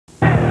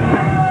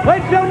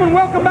gentlemen,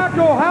 welcome back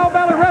to Ohio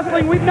Valley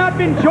Wrestling. We've not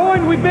been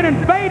joined, we've been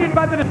invaded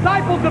by the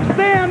Disciples of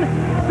Synn,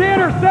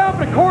 Synn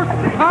herself, and of course,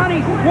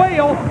 Connie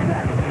Swail.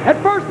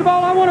 And first of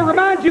all, I want to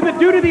remind you that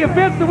due to the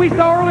events that we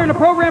saw earlier in the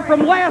program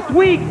from last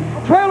week,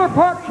 Trailer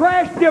Park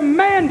Trash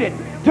demanded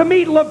to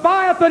meet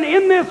Leviathan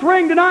in this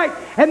ring tonight,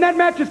 and that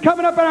match is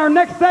coming up in our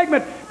next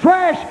segment.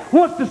 Trash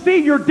wants to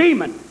see your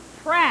demon.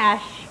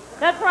 Trash?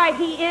 That's right,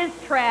 he is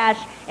trash,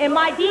 and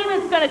my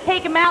demon's going to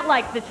take him out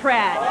like the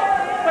trash.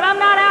 But I'm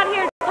not out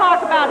here to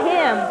talk about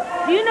him.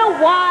 Do you know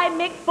why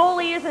Mick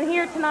Foley isn't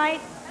here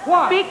tonight?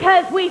 Why?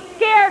 Because we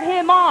scared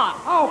him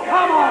off. Oh,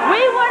 come on. We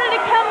wanted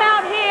to come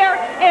out here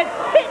and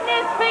spit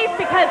in his face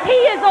because he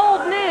is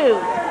old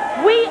news.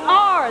 We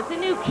are the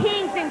new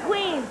kings and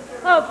queens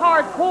of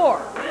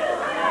hardcore.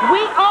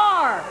 We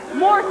are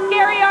more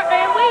scarier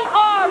and we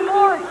are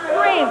more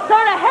extreme. So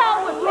to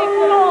hell with Mick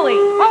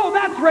Foley. Oh,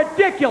 that's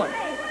ridiculous.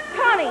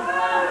 Connie,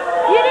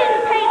 you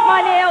didn't paint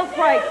my nails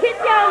right. Get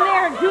down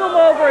there and do them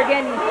over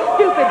again, you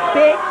stupid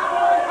bitch.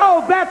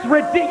 Oh, that's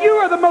ridiculous. You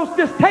are the most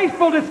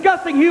distasteful,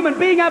 disgusting human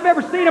being I've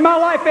ever seen in my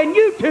life. And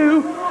you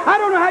two, I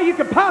don't know how you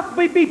could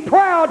possibly be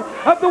proud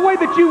of the way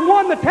that you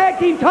won the tag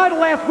team title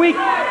last week,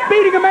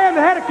 beating a man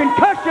that had a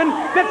concussion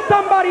that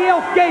somebody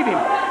else gave him.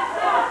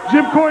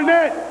 Jim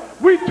Cornette,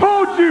 we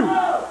told you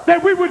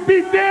that we would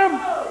beat them,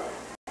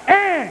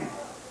 and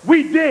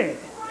we did.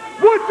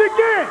 Once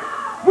again,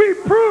 we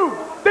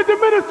proved that the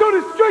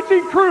Minnesota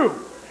Stretching Crew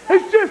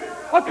is just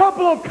a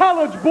couple of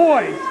college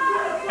boys,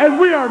 and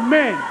we are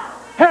men.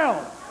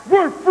 Hell,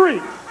 we're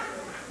freaks.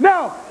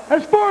 Now,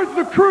 as far as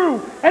the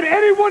crew and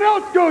anyone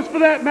else goes for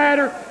that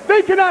matter,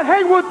 they cannot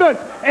hang with us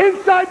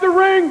inside the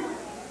ring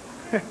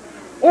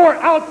or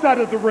outside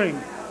of the ring.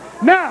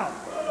 Now,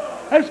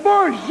 as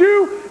far as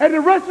you and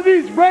the rest of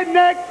these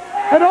rednecks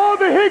and all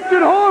the hicks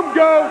at home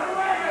go,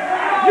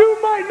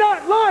 you might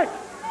not like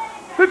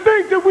the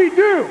things that we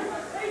do.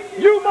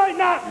 You might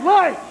not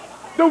like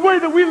the way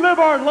that we live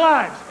our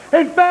lives.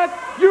 In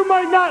fact, you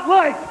might not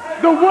like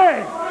the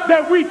way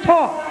that we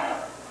talk.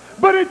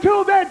 But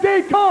until that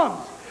day comes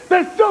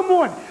that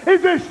someone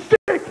is as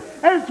sick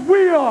as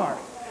we are,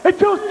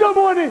 until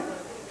someone is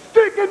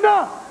sick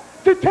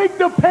enough to take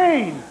the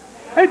pain,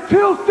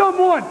 until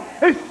someone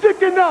is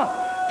sick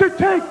enough to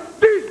take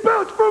these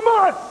belts from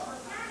us,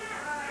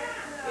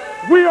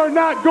 we are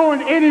not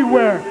going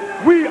anywhere.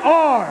 We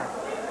are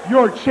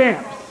your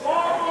champs.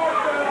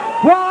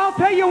 Well, I'll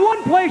tell you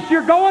one place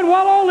you're going.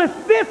 While all this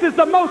is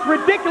the most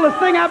ridiculous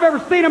thing I've ever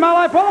seen in my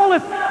life. While all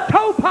this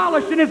toe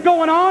polishing is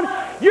going on,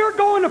 you're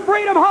going to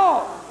Freedom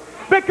Hall.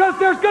 Because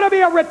there's going to be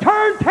a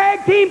return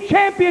tag team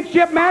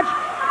championship match.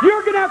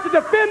 You're going to have to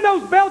defend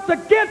those belts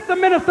against the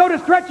Minnesota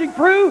Stretching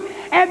Crew.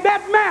 And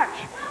that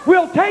match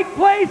will take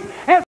place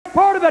as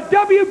part of the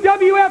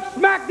WWF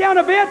SmackDown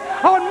event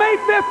on May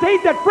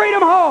 15th at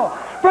Freedom Hall.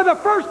 For the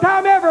first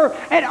time ever,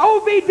 an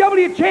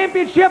OVW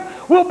championship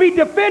will be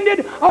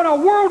defended on a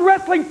World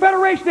Wrestling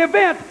Federation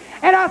event,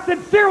 and I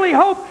sincerely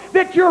hope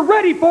that you're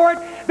ready for it.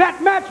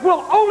 That match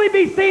will only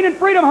be seen in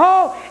Freedom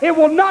Hall. It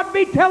will not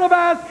be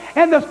televised,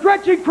 and the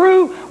Stretching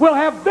Crew will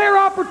have their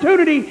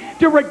opportunity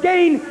to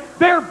regain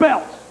their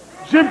belts.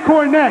 Jim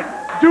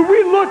Cornette, do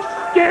we look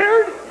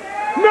scared?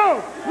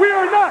 No, we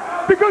are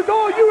not, because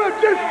all you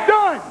have just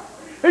done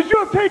is you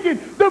have taken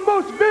the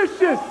most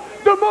vicious,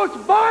 the most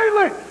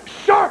violent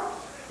sharks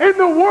in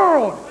the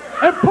world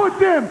and put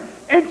them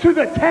into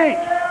the tank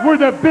where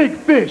the big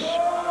fish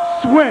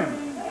swim.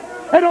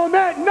 And on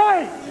that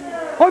night,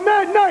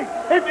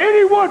 if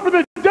anyone for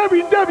the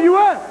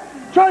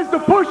WWF tries to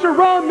push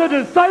around the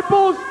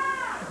Disciples,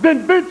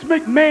 then Vince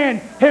McMahon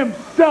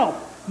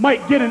himself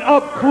might get an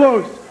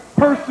up-close,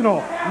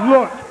 personal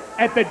look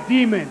at the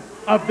demon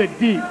of the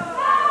deep.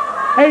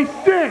 Hey,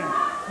 Synn,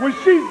 when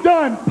she's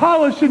done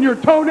polishing your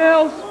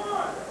toenails,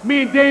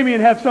 me and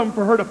Damien have something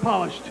for her to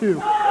polish,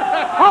 too.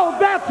 Oh,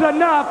 that's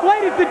enough.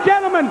 Ladies and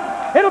gentlemen,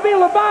 it'll be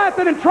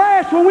Leviathan and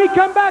Trash when we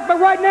come back, but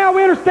right now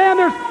we understand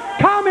there's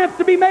comments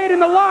to be made in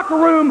the locker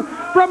room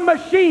from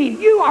Machine.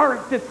 You are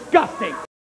disgusting.